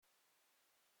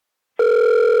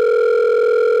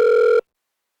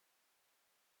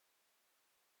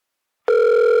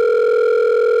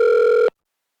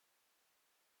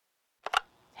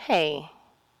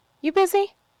You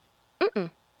busy?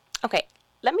 Mm-mm. Okay,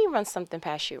 let me run something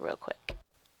past you real quick.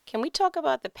 Can we talk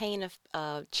about the pain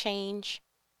of change?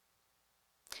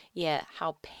 Yeah,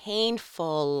 how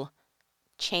painful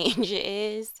change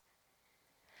is.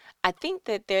 I think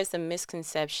that there's a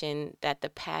misconception that the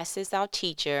past is our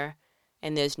teacher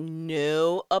and there's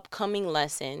no upcoming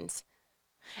lessons,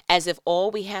 as if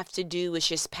all we have to do is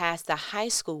just pass the high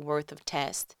school worth of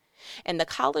tests. And the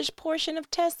college portion of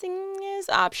testing is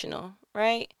optional,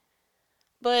 right?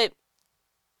 But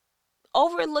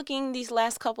overlooking these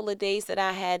last couple of days that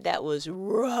I had that was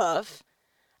rough,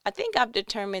 I think I've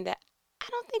determined that I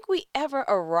don't think we ever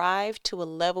arrive to a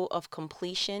level of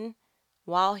completion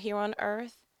while here on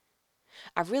earth.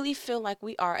 I really feel like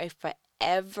we are a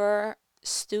forever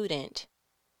student.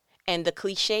 And the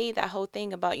cliche, that whole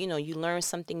thing about, you learn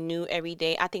something new every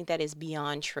day, I think that is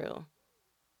beyond true.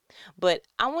 But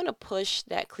I want to push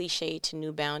that cliche to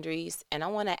new boundaries. And I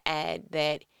want to add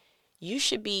that you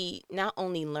should be not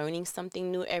only learning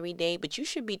something new every day, but you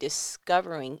should be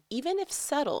discovering, even if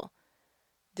subtle,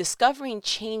 discovering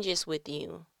changes with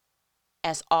you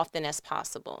as often as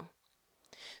possible.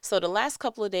 So the last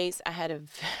couple of days, I had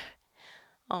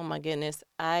oh my goodness,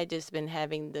 I just been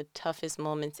having the toughest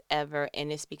moments ever.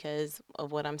 And it's because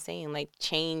of what I'm saying. Like,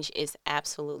 change is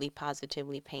absolutely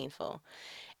positively painful.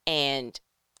 And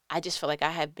I just feel like I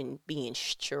have been being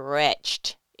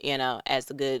stretched, as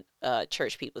the good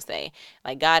church people say.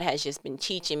 Like, God has just been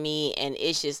teaching me, and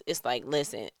it's like,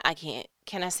 listen, I can't.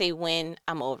 Can I say when?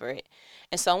 I'm over it.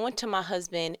 And so I went to my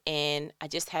husband, and I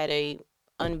just had a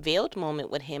unveiled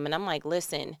moment with him, and I'm like,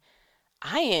 listen,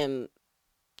 I am,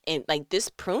 and like, this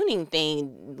pruning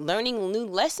thing, learning new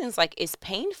lessons, like, it's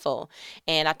painful.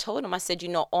 And I told him, I said,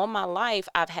 all my life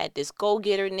I've had this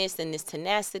go-getterness and this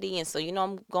tenacity. And so,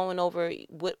 I'm going over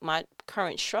what my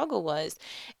current struggle was.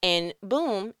 And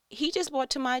boom, he just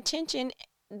brought to my attention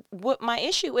what my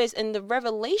issue is. And the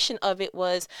revelation of it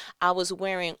was I was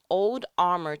wearing old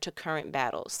armor to current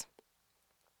battles.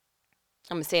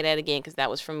 I'm going to say that again because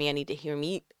that was for me. I need to hear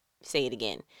me say it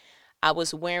again. I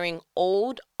was wearing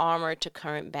old armor to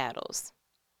current battles.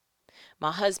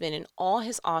 My husband, in all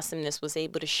his awesomeness, was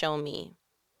able to show me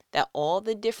that all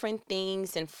the different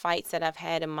things and fights that I've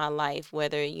had in my life,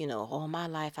 whether, all my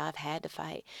life I've had to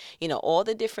fight, all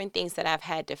the different things that I've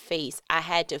had to face, I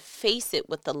had to face it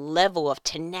with a level of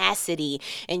tenacity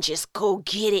and just go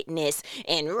get itness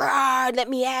and rah, let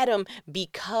me at him,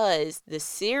 because the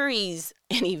series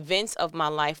and events of my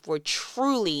life were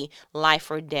truly life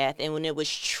or death. And when it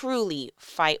was truly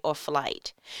fight or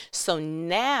flight. So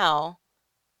now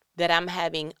that I'm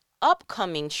having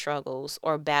upcoming struggles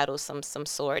or battles some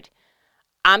sort,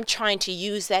 I'm trying to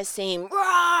use that same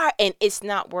roar and it's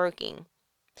not working.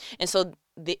 And so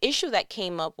the issue that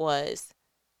came up was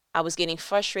I was getting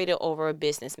frustrated over a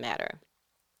business matter.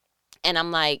 And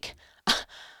I'm like,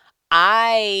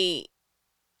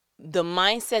 the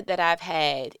mindset that I've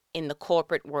had in the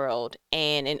corporate world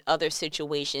and in other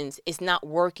situations is not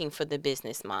working for the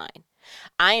business mind.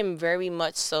 I am very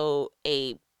much so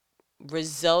a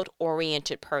result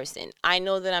oriented person. I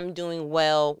know that I'm doing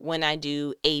well when I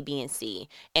do A, B, and C,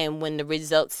 and when the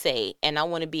results say, and I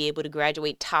want to be able to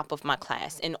graduate top of my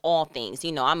class in all things.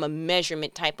 I'm a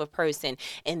measurement type of person,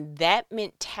 and that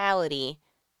mentality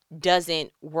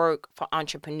doesn't work for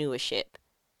entrepreneurship.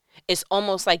 It's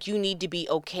almost like you need to be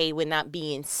okay with not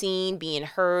being seen, being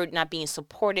heard, not being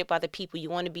supported by the people you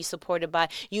want to be supported by.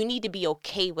 You need to be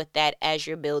okay with that as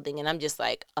you're building. And I'm just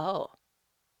like, oh,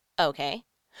 okay.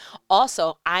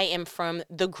 Also, I am from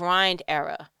the grind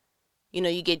era.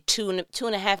 You get two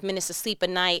and a half minutes of sleep a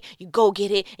night. You go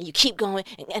get it, and you keep going.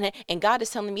 And God is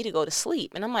telling me to go to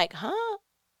sleep, and I'm like, huh?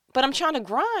 But I'm trying to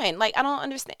grind. Like, I don't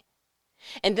understand.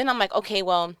 And then I'm like, okay,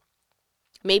 well,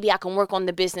 maybe I can work on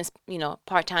the business,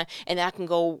 part time, and then I can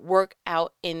go work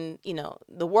out in,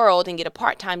 the world and get a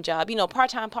part time job, part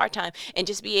time, and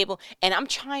just be able. And I'm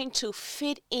trying to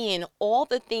fit in all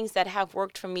the things that have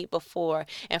worked for me before.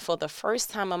 And for the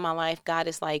first time in my life, God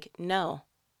is like, no,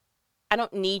 I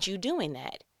don't need you doing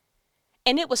that.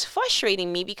 And it was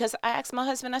frustrating me because I asked my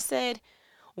husband, I said,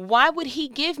 why would he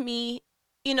give me,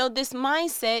 this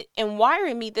mindset and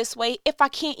wiring me this way if I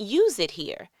can't use it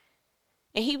here?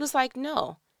 And he was like,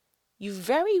 no, you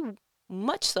very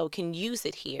much so can use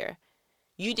it here.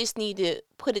 You just need to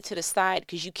put it to the side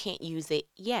because you can't use it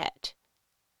yet.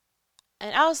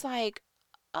 And I was like,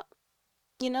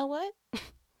 you know what?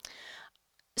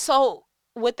 So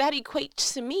what that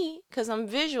equates to me, because I'm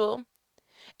visual,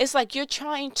 it's like you're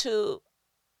trying to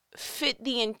fit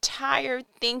the entire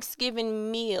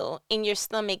Thanksgiving meal in your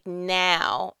stomach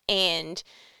now, and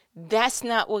That's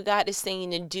not what God is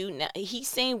saying to do now. He's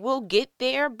saying we'll get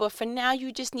there, but for now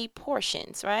you just need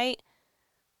portions, right?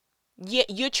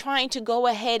 You're trying to go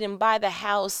ahead and buy the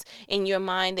house in your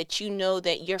mind that you know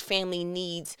that your family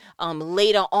needs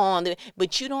later on,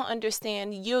 but you don't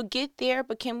understand you'll get there,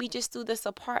 but can we just do this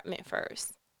apartment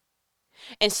first?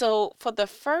 And so for the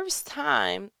first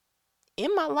time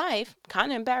in my life,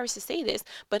 kind of embarrassed to say this,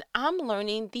 but I'm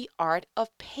learning the art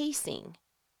of pacing.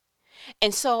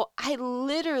 And so I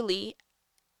literally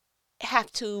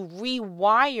have to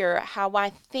rewire how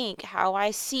I think, how I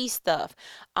see stuff.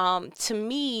 To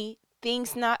me,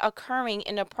 things not occurring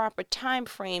in a proper time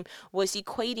frame was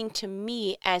equating to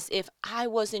me as if I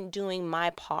wasn't doing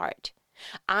my part.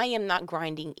 I am not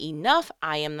grinding enough.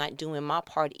 I am not doing my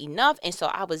part enough. And so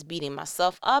I was beating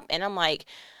myself up. And I'm like,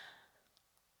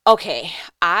 okay,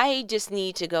 I just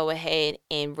need to go ahead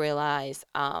and realize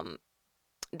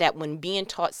that when being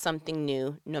taught something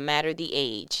new, no matter the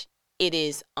age, it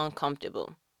is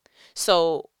uncomfortable.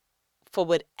 So, for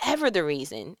whatever the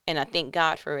reason, and I thank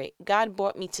God for it, God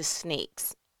brought me to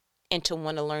snakes and to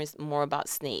want to learn more about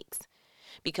snakes.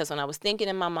 Because when I was thinking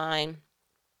in my mind,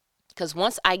 because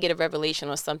once I get a revelation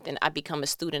or something, I become a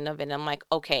student of it. And I'm like,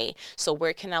 okay, so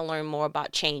where can I learn more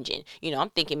about changing? I'm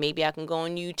thinking maybe I can go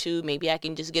on YouTube. Maybe I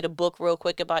can just get a book real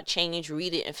quick about change,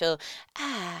 read it and feel,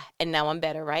 and now I'm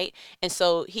better, right? And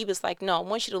so he was like, no, I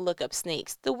want you to look up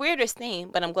snakes. The weirdest thing,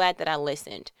 but I'm glad that I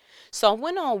listened. So I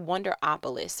went on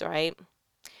Wonderopolis, right?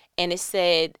 And it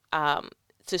said,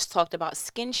 just talked about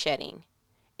skin shedding.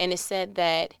 And it said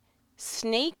that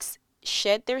snakes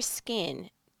shed their skin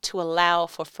to allow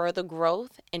for further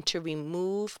growth and to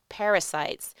remove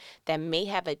parasites that may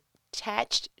have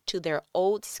attached to their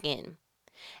old skin.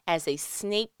 As a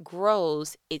snake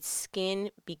grows, its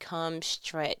skin becomes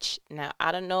stretched. Now,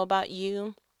 I don't know about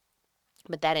you,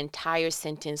 but that entire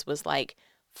sentence was like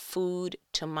food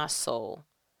to my soul.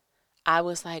 I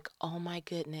was like, oh my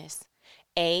goodness.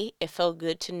 It felt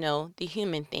good to know the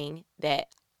human thing that,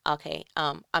 okay,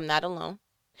 I'm not alone.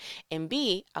 And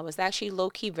B, I was actually low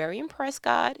key very impressed,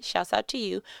 God, shouts out to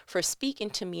you, for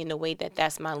speaking to me in a way that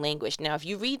that's my language. Now, if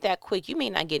you read that quick, you may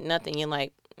not get nothing. You're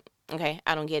like, okay,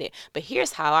 I don't get it. But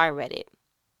here's how I read it.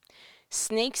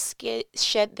 Snakes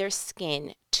shed their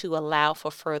skin to allow for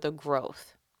further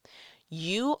growth.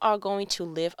 You are going to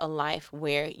live a life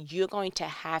where you're going to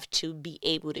have to be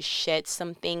able to shed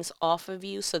some things off of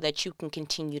you so that you can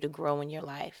continue to grow in your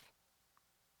life.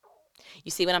 You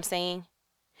see what I'm saying?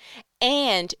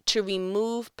 And to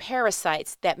remove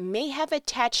parasites that may have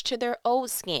attached to their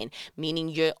old skin, meaning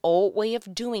your old way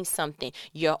of doing something,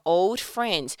 your old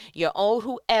friends, your old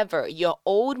whoever, your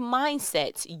old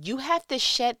mindsets. You have to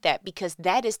shed that because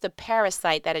that is the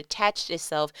parasite that attached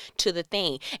itself to the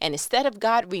thing. And instead of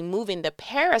God removing the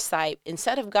parasite,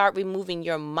 instead of God removing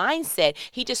your mindset,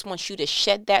 he just wants you to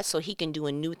shed that so he can do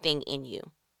a new thing in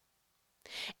you.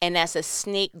 And as a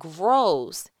snake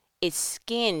grows, its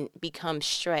skin becomes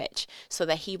stretched, so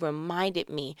that he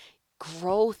reminded me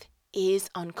growth is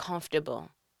uncomfortable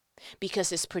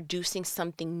because it's producing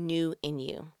something new in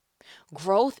you.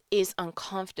 Growth is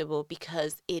uncomfortable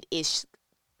because it is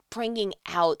bringing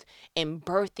out and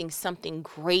birthing something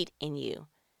great in you.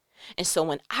 And so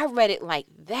when I read it like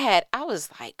that, I was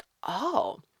like,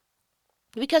 oh,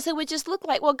 because it would just look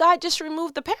like, well, God just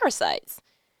removed the parasites.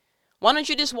 Why don't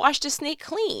you just wash the snake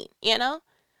clean,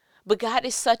 But God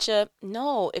is such a,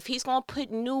 no, if he's going to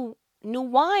put new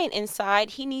wine inside,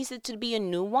 he needs it to be a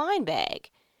new wine bag.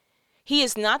 He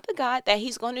is not the God that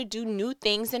he's going to do new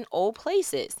things in old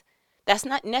places. That's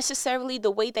not necessarily the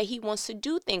way that he wants to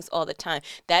do things all the time.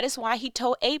 That is why he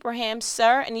told Abraham,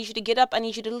 sir, I need you to get up. I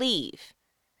need you to leave.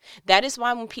 That is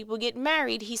why when people get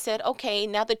married, he said, okay,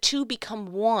 now the two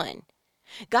become one.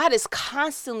 God is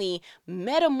constantly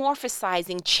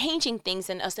metamorphosizing, changing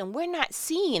things in us, and we're not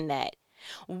seeing that.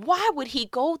 Why would he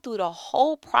go through the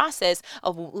whole process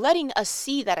of letting us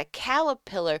see that a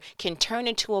caterpillar can turn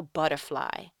into a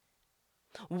butterfly?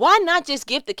 Why not just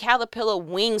give the caterpillar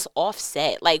wings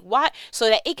offset? Like why? So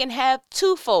that it can have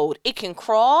twofold. It can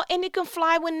crawl and it can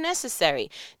fly when necessary.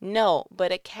 No,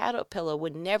 but a caterpillar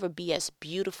would never be as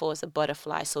beautiful as a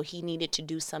butterfly, so he needed to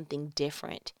do something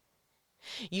different.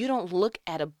 You don't look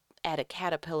at a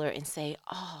caterpillar and say,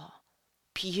 oh,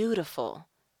 beautiful.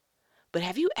 But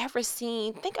have you ever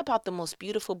seen, think about the most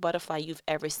beautiful butterfly you've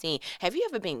ever seen. Have you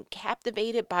ever been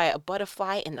captivated by a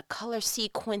butterfly and the color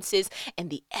sequences and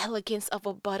the elegance of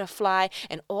a butterfly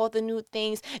and all the new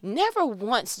things? Never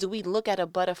once do we look at a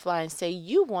butterfly and say,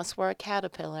 you once were a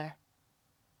caterpillar,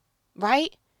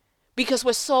 right? Because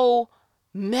we're so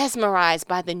mesmerized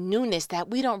by the newness that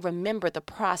we don't remember the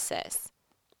process.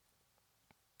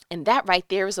 And that right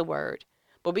there is a word.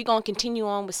 But we're going to continue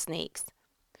on with snakes.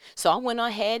 So I went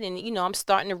ahead and, I'm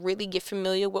starting to really get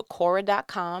familiar with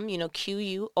Quora.com,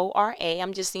 Quora.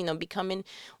 I'm just, becoming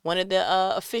one of the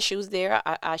officials there.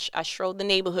 I stroll the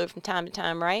neighborhood from time to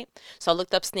time, right? So I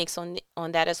looked up snakes on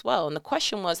that as well. And the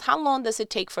question was, how long does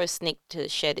it take for a snake to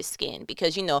shed its skin?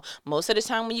 Because, most of the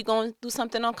time when you're going through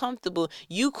something uncomfortable,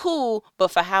 you cool, but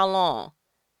for how long?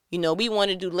 We want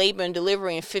to do labor and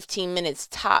delivery in 15 minutes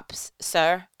tops,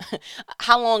 sir.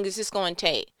 How long is this going to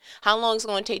take? How long is it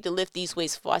going to take to lift these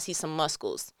weights before I see some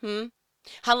muscles?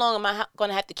 How long am I going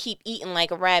to have to keep eating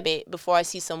like a rabbit before I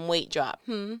see some weight drop?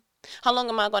 How long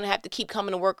am I going to have to keep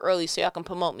coming to work early so y'all can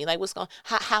promote me? Like,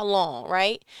 how long,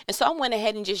 right? And so I went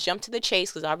ahead and just jumped to the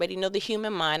chase because I already know the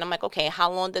human mind. I'm like, okay, how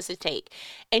long does it take?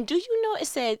 And do you know it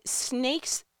said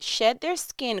snakes shed their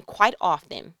skin quite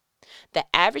often? The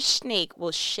average snake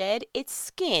will shed its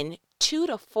skin 2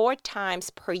 to 4 times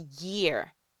per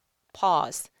year.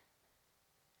 Pause.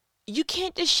 You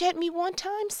can't just shed me one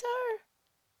time, sir?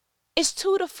 It's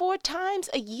 2 to 4 times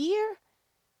a year?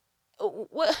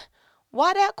 What?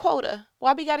 Why that quota?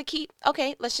 Why we got to keep?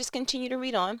 Okay, let's just continue to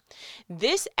read on.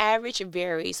 This average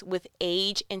varies with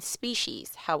age and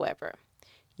species, however.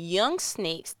 Young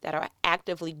snakes that are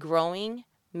actively growing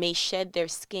may shed their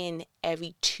skin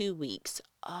every 2 weeks.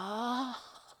 Oh.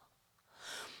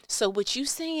 So what you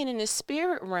saying in the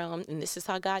spirit realm, and this is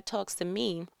how God talks to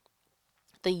me,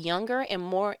 the younger and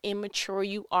more immature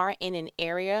you are in an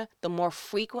area, the more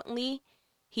frequently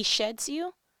he sheds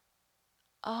you.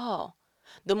 Oh.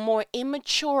 The more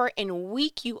immature and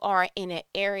weak you are in an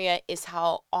area is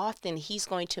how often he's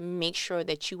going to make sure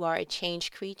that you are a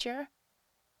changed creature.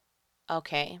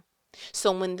 Okay.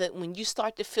 So when you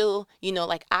start to feel,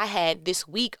 like I had this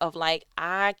week of like,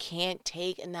 I can't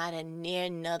take not a near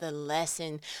another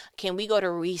lesson. Can we go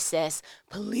to recess?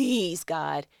 Please,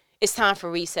 God. It's time for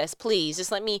recess. Please.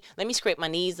 Just let me scrape my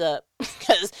knees up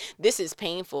because this is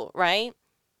painful, right?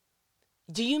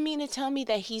 Do you mean to tell me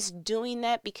that he's doing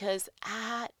that because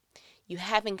you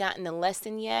haven't gotten the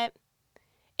lesson yet?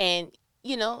 And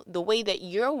the way that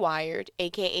you're wired,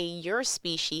 aka your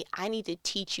species, I need to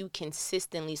teach you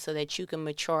consistently so that you can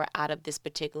mature out of this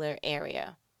particular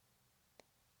area.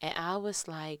 And I was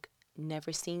like,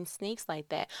 never seen snakes like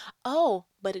that. Oh,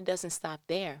 but it doesn't stop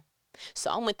there.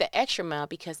 So I went the extra mile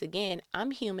because, again,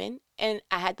 I'm human and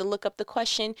I had to look up the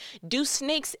question, do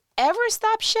snakes ever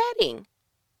stop shedding?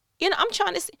 I'm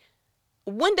trying to see,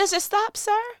 when does it stop,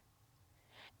 sir?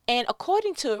 And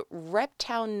according to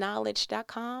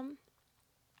reptileknowledge.com,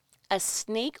 a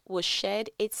snake will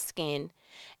shed its skin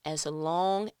as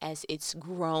long as it's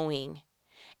growing,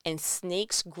 and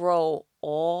snakes grow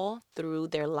all through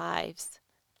their lives.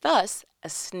 Thus, a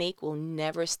snake will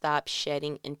never stop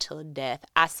shedding until death.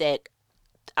 I said,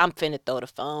 I'm finna throw the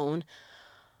phone.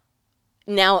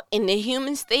 Now, in the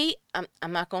human state, I'm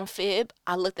not gonna fib.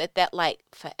 I looked at that like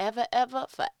forever, ever,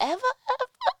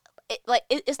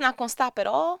 it's not gonna stop at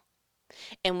all.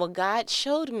 And what God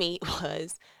showed me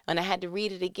was, when I had to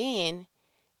read it again,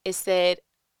 it said,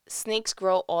 snakes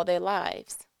grow all their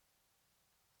lives.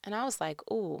 And I was like,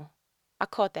 ooh, I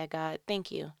caught that, God.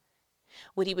 Thank you.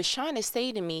 What he was trying to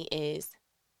say to me is,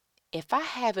 if I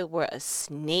have it where a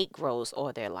snake grows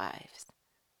all their lives,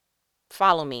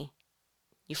 follow me.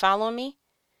 You following me?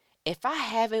 If I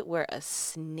have it where a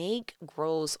snake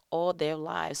grows all their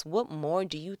lives, what more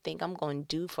do you think I'm going to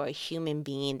do for a human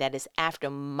being that is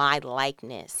after my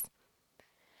likeness?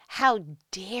 How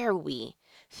dare we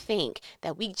think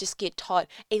that we just get taught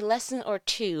a lesson or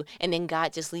two and then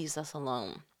God just leaves us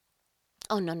alone?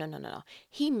 Oh, no.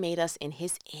 He made us in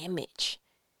his image.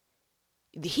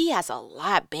 He has a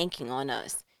lot banking on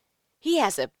us. He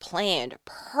has a planned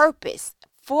purpose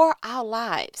for our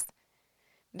lives.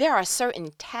 There are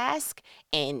certain tasks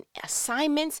and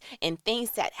assignments and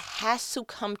things that has to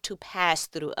come to pass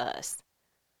through us.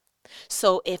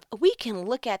 So if we can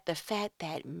look at the fact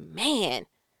that, man,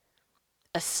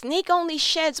 a snake only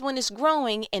sheds when it's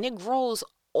growing and it grows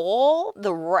all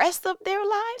the rest of their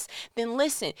lives, then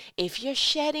listen, if you're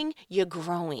shedding, you're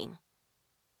growing.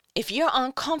 If you're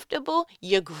uncomfortable,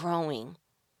 you're growing.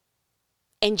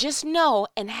 And just know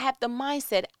and have the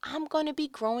mindset, I'm going to be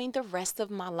growing the rest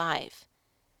of my life.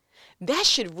 That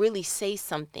should really say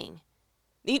something.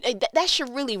 That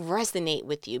should really resonate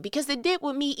with you, because it did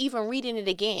with me even reading it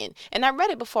again. And I read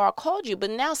it before I called you,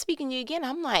 but now speaking to you again,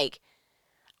 I'm like,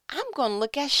 I'm going to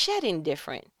look at shedding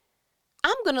different.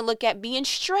 I'm going to look at being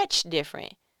stretched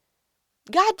different.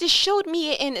 God just showed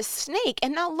me it in a snake,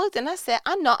 and I looked and I said,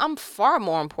 I know I'm far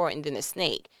more important than a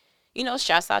snake.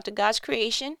 Shouts out to God's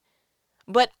creation,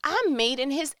 but I'm made in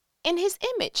his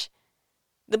image.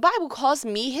 The Bible calls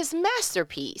me his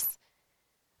masterpiece.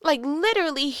 Like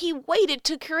literally, he waited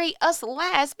to create us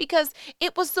last because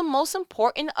it was the most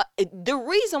important. The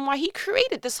reason why he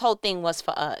created this whole thing was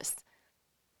for us.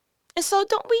 And so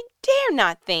don't we dare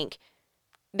not think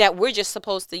that we're just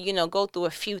supposed to, go through a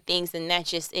few things and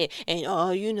that's just it. And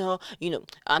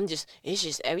it's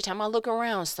just every time I look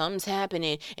around, something's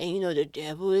happening, and the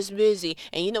devil is busy,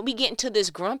 and we get into this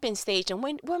grumping stage, and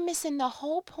we're missing the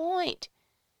whole point.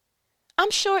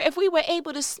 I'm sure if we were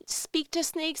able to speak to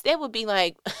snakes, they would be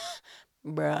like,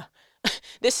 bruh,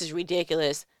 this is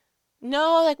ridiculous.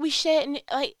 No, like we shouldn't,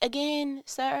 like, again,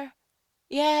 sir.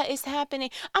 Yeah, it's happening.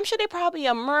 I'm sure they probably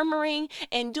are murmuring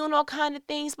and doing all kind of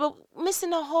things, but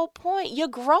missing the whole point. You're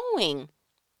growing.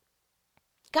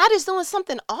 God is doing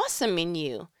something awesome in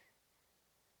you.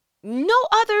 No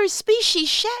other species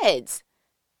sheds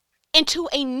into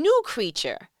a new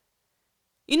creature.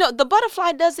 The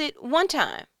butterfly does it one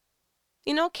time.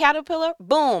 Caterpillar,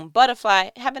 boom, butterfly.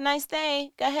 Have a nice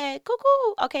day. Go ahead.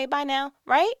 Cuckoo. Okay, bye now.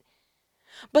 Right?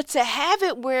 But to have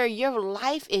it where your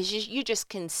life is you're just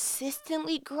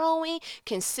consistently growing,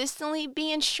 consistently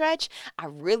being stretched, I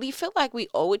really feel like we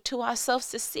owe it to ourselves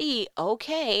to see,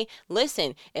 okay,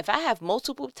 listen, if I have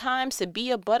multiple times to be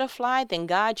a butterfly, then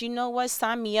God, you know what?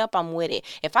 Sign me up. I'm with it.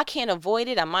 If I can't avoid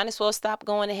it, I might as well stop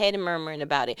going ahead and murmuring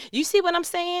about it. You see what I'm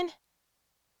saying?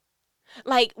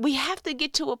 Like, we have to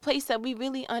get to a place that we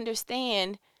really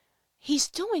understand he's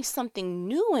doing something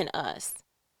new in us.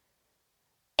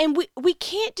 And we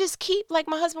can't just keep, like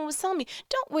my husband was telling me,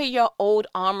 don't wear your old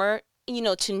armor,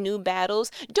 to new battles.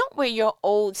 Don't wear your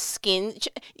old skin.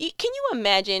 Can you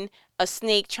imagine a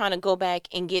snake trying to go back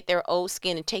and get their old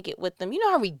skin and take it with them? You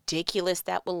know how ridiculous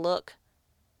that will look?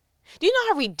 Do you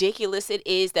know how ridiculous it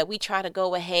is that we try to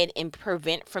go ahead and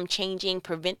prevent from changing,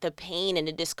 prevent the pain and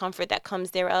the discomfort that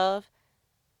comes thereof?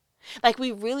 Like,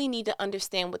 we really need to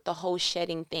understand with the whole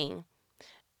shedding thing.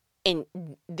 And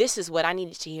this is what I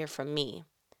needed to hear from me.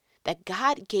 That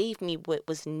God gave me what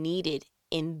was needed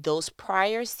in those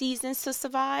prior seasons to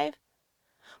survive.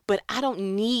 But I don't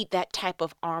need that type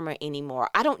of armor anymore.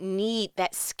 I don't need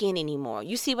that skin anymore.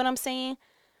 You see what I'm saying?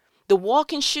 The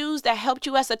walking shoes that helped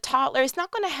you as a toddler, it's not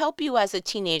going to help you as a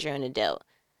teenager and adult.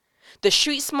 The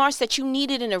street smarts that you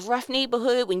needed in a rough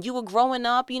neighborhood when you were growing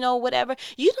up, whatever.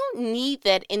 You don't need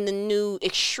that in the new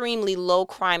extremely low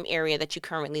crime area that you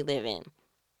currently live in.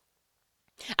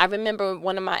 I remember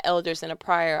one of my elders in a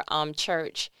prior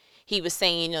church, he was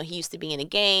saying, he used to be in a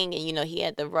gang and, he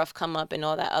had the rough come up and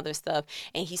all that other stuff.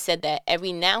 And he said that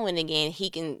every now and again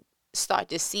he can start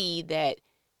to see that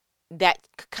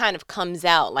kind of comes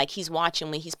out, like he's watching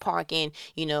when he's parking,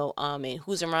 and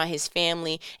who's around his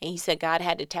family. And he said God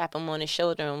had to tap him on the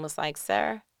shoulder and was like,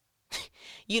 sir,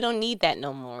 you don't need that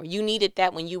no more. You needed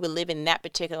that when you were living that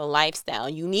particular lifestyle.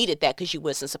 You needed that because you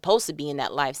wasn't supposed to be in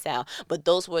that lifestyle. But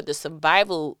those were the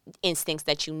survival instincts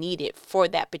that you needed for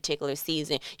that particular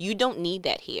season. You don't need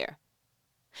that here.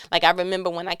 Like, I remember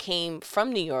when I came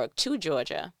from New York to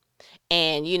Georgia,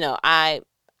 and,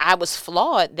 I was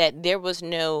flawed that there was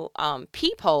no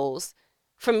peepholes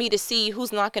for me to see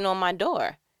who's knocking on my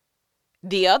door.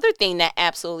 The other thing that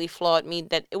absolutely flawed me,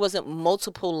 that it wasn't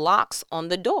multiple locks on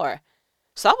the door.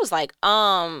 So I was like,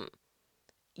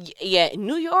 yeah, in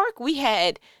New York, we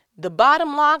had the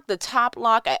bottom lock, the top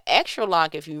lock, an extra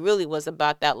lock if you really was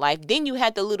about that life. Then you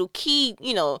had the little key,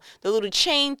 the little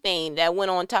chain thing that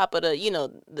went on top of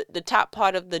the top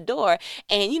part of the door.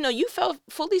 And, you felt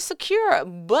fully secure.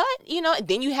 But,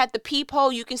 then you had the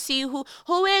peephole. You can see who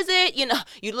is it?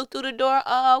 You look through the door.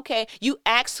 Oh, okay. You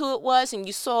asked who it was and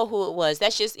you saw who it was.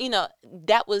 That's just,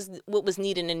 that was what was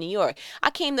needed in New York.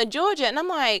 I came to Georgia and I'm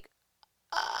like,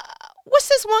 what's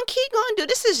this one key going to do?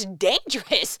 This is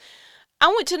dangerous. I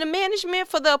went to the management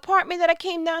for the apartment that I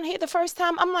came down here the first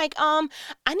time. I'm like, I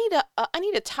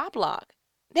need a top lock.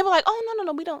 They were like, oh,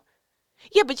 no, we don't.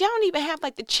 Yeah, but y'all don't even have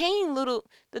like the chain the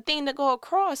thing to go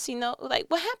across, like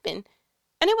what happened?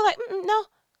 And they were like, no.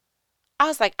 I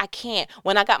was like, I can't.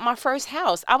 When I got my first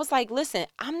house, I was like, listen,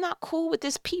 I'm not cool with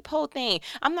this peephole thing.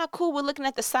 I'm not cool with looking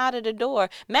at the side of the door.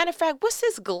 Matter of fact, what's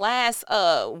this glass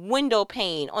window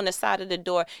pane on the side of the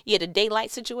door? Yeah, the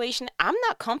daylight situation. I'm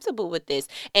not comfortable with this.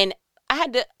 And I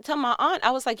had to tell my aunt,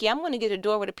 I was like, yeah, I'm going to get a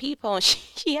door with a peephole. And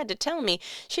she had to tell me.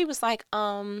 She was like,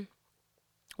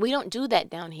 we don't do that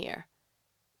down here.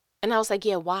 And I was like,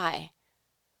 yeah, why?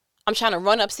 I'm trying to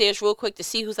run upstairs real quick to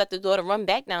see who's at the door to run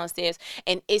back downstairs.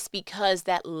 And it's because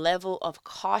that level of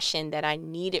caution that I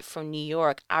needed from New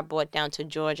York, I brought down to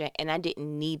Georgia, and I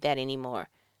didn't need that anymore.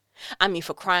 I mean,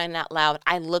 for crying out loud,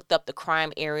 I looked up the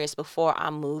crime areas before I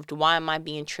moved. Why am I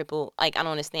being triple? Like, I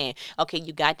don't understand. Okay,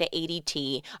 you got the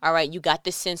ADT. All right, you got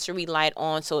the sensory light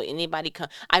on, so anybody come.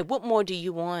 What more do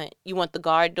you want? You want the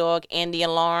guard dog and the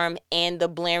alarm and the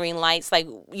blaring lights? Like,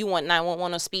 you want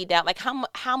 911 on speed out? Like,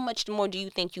 how much more do you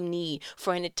think you need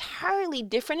for an entirely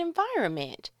different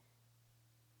environment?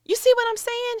 You see what I'm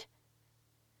saying?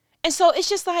 And so it's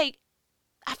just like,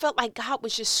 I felt like God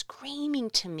was just screaming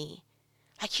to me.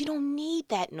 Like, you don't need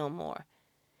that no more.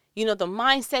 You know, the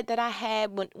mindset that I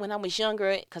had when I was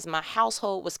younger, because my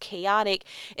household was chaotic,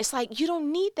 it's like, you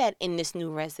don't need that in this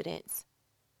new residence.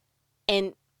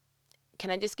 And can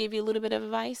I just give you a little bit of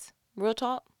advice? Real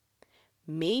talk.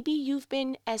 Maybe you've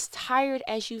been as tired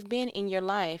as you've been in your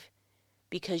life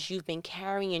because you've been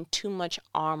carrying too much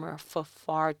armor for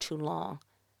far too long.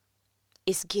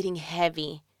 It's getting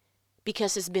heavy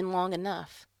because it's been long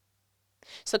enough.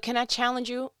 So can I challenge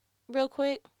you real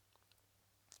quick?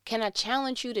 Can I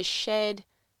challenge you to shed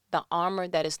the armor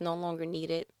that is no longer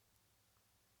needed?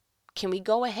 Can we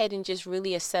go ahead and just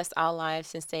really assess our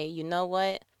lives and say, you know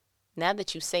what? Now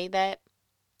that you say that,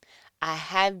 I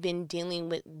have been dealing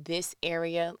with this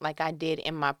area like I did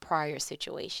in my prior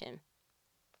situation.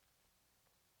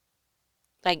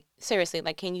 Like, seriously,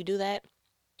 like, can you do that?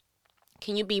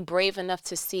 Can you be brave enough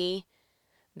to see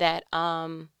that,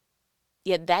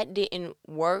 yeah, that didn't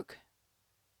work?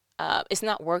 It's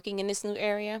not working in this new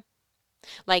area.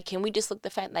 Like, can we just look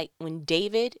the fact, like, when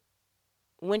David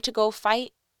went to go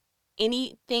fight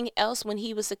anything else when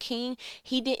he was a king,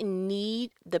 he didn't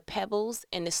need the pebbles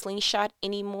and the slingshot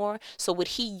anymore. So what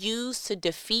he used to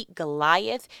defeat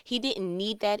Goliath, he didn't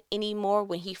need that anymore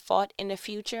when he fought in the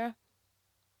future.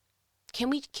 Can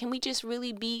we just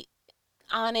really be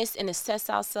honest and assess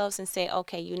ourselves and say,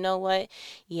 okay, you know what?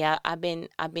 Yeah, I've been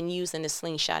using the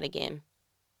slingshot again.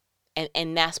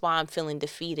 And that's why I'm feeling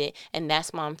defeated, and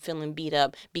that's why I'm feeling beat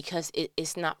up, because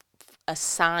it's not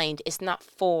assigned, it's not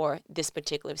for this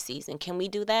particular season. Can we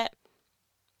do that?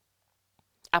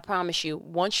 I promise you,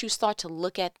 once you start to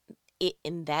look at it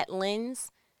in that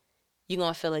lens, you're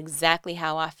going to feel exactly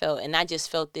how I felt. And I just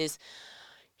felt this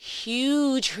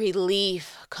huge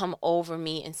relief come over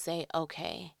me and say,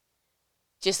 okay,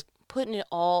 just putting it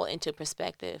all into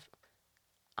perspective.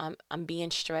 I'm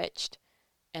being stretched,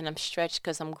 and I'm stretched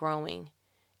because I'm growing,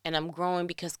 and I'm growing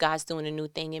because God's doing a new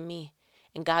thing in me.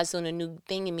 And God's doing a new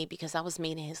thing in me because I was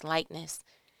made in his likeness.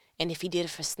 And if he did it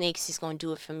for snakes, he's going to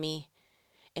do it for me.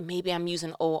 And maybe I'm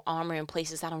using old armor in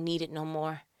places I don't need it no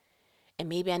more. And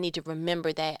maybe I need to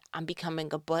remember that I'm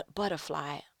becoming a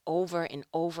butterfly over and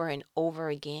over and over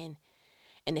again.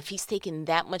 And if he's taking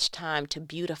that much time to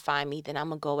beautify me, then I'm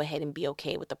going to go ahead and be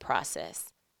okay with the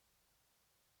process.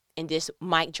 And this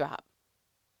mic drop.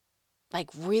 Like,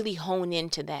 really hone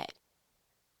into that.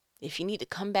 If you need to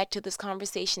come back to this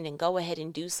conversation, then go ahead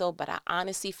and do so. But I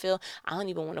honestly feel I don't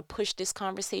even want to push this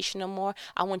conversation no more.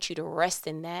 I want you to rest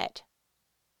in that.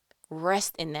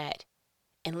 Rest in that.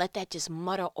 And let that just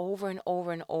mutter over and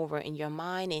over and over in your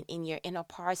mind and in your inner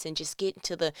parts, and just get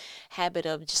into the habit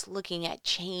of just looking at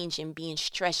change and being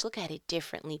stretched. Look at it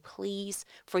differently, please,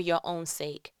 for your own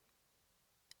sake.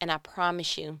 And I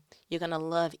promise you, you're going to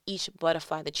love each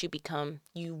butterfly that you become.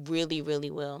 You really,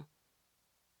 really will.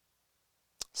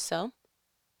 So,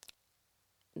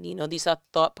 these are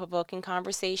thought-provoking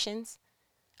conversations.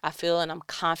 I feel and I'm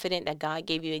confident that God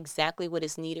gave you exactly what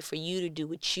is needed for you to do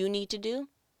what you need to do.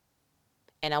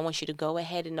 And I want you to go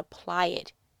ahead and apply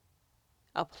it.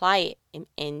 Apply it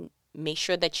and make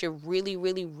sure that you're really,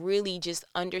 really, really just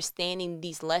understanding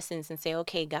these lessons and say,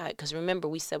 okay, God, because remember,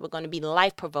 we said we're going to be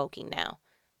life-provoking now,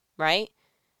 right?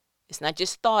 It's not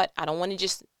just thought. I don't want to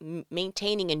just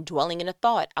maintaining and dwelling in a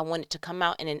thought. I want it to come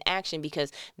out in an action,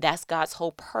 because that's God's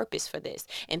whole purpose for this.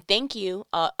 And thank you.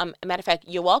 Matter of fact,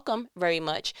 you're welcome very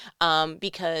much,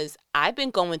 because I've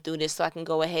been going through this, so I can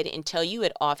go ahead and tell you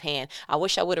it offhand. I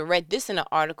wish I would have read this in an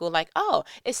article like, oh,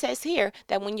 it says here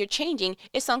that when you're changing,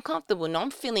 it's uncomfortable. No,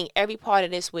 I'm feeling every part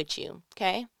of this with you.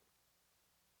 Okay?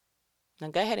 Now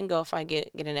go ahead and go if I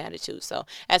get an attitude. So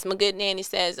as my good nanny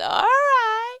says, all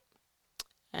right.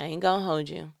 I ain't gonna hold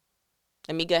you.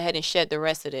 Let me go ahead and shed the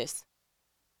rest of this.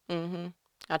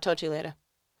 I'll talk to you later.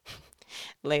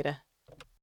 Later.